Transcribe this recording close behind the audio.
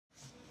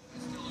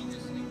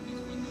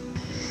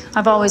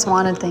I've always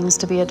wanted things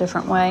to be a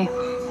different way.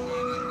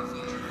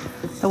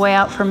 The way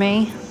out for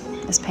me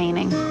is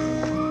painting.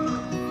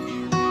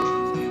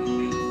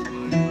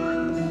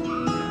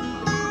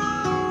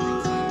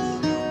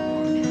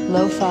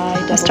 Lo-fi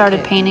double I started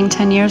kick. painting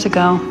 10 years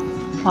ago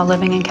while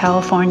living in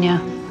California.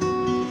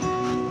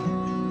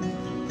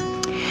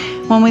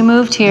 When we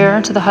moved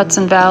here to the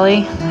Hudson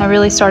Valley, I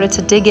really started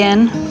to dig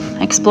in,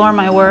 explore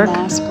my work.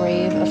 Mass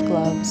grave of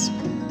gloves.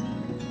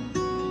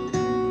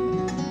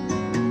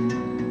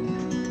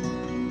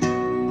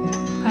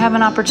 I have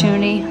an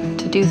opportunity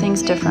to do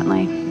things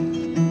differently.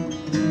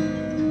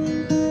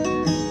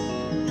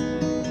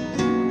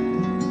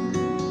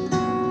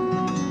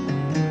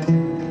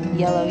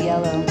 Yellow,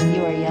 yellow,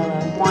 you are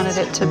yellow. Wanted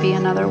it to be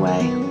another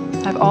way.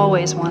 I've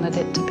always wanted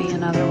it to be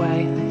another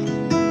way.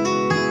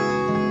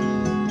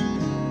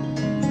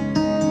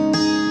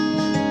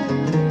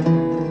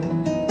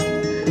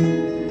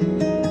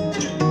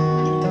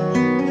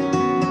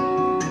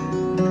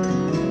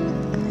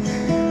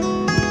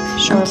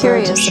 I'm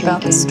curious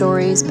about the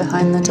stories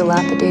behind the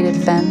dilapidated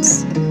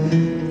fence,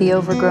 the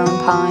overgrown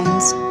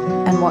pines,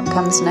 and what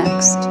comes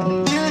next.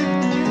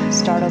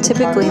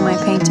 Typically, my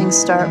paintings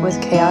start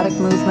with chaotic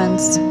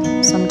movements,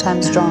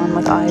 sometimes drawn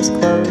with eyes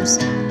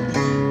closed.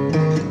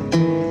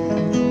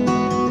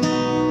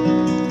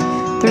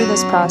 Through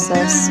this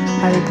process,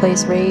 I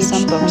replace rage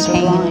and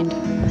pain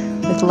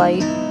with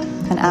light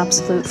and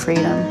absolute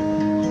freedom.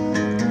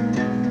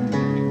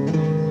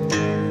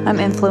 I'm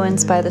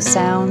influenced by the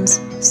sounds,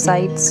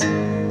 sights,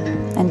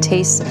 and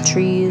tastes of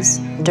trees,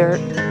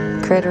 dirt,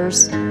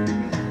 critters.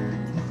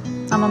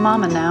 I'm a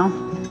mama now.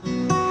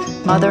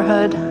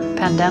 Motherhood,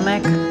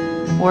 pandemic,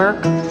 work.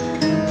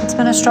 It's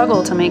been a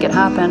struggle to make it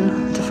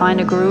happen, to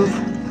find a groove,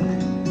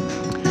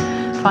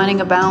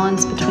 finding a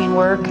balance between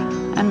work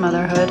and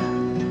motherhood.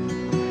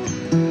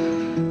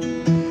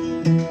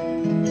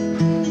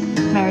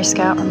 Mary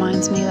Scout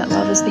reminds me that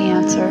love is the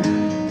answer.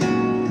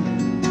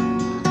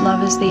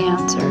 Love is the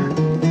answer.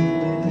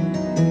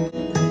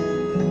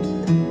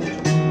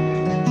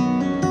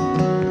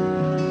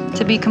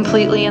 To be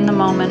completely in the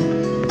moment.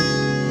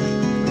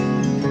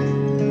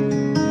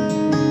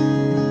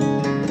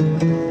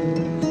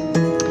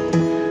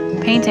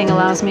 Painting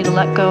allows me to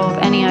let go of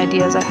any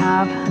ideas I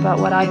have about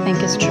what I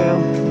think is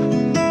true.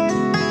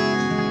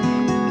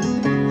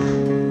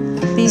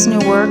 These new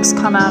works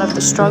come out of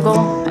the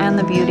struggle and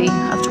the beauty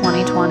of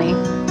 2020.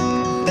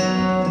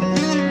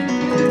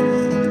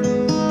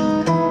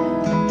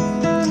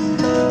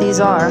 These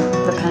are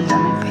the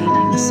pandemic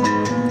paintings.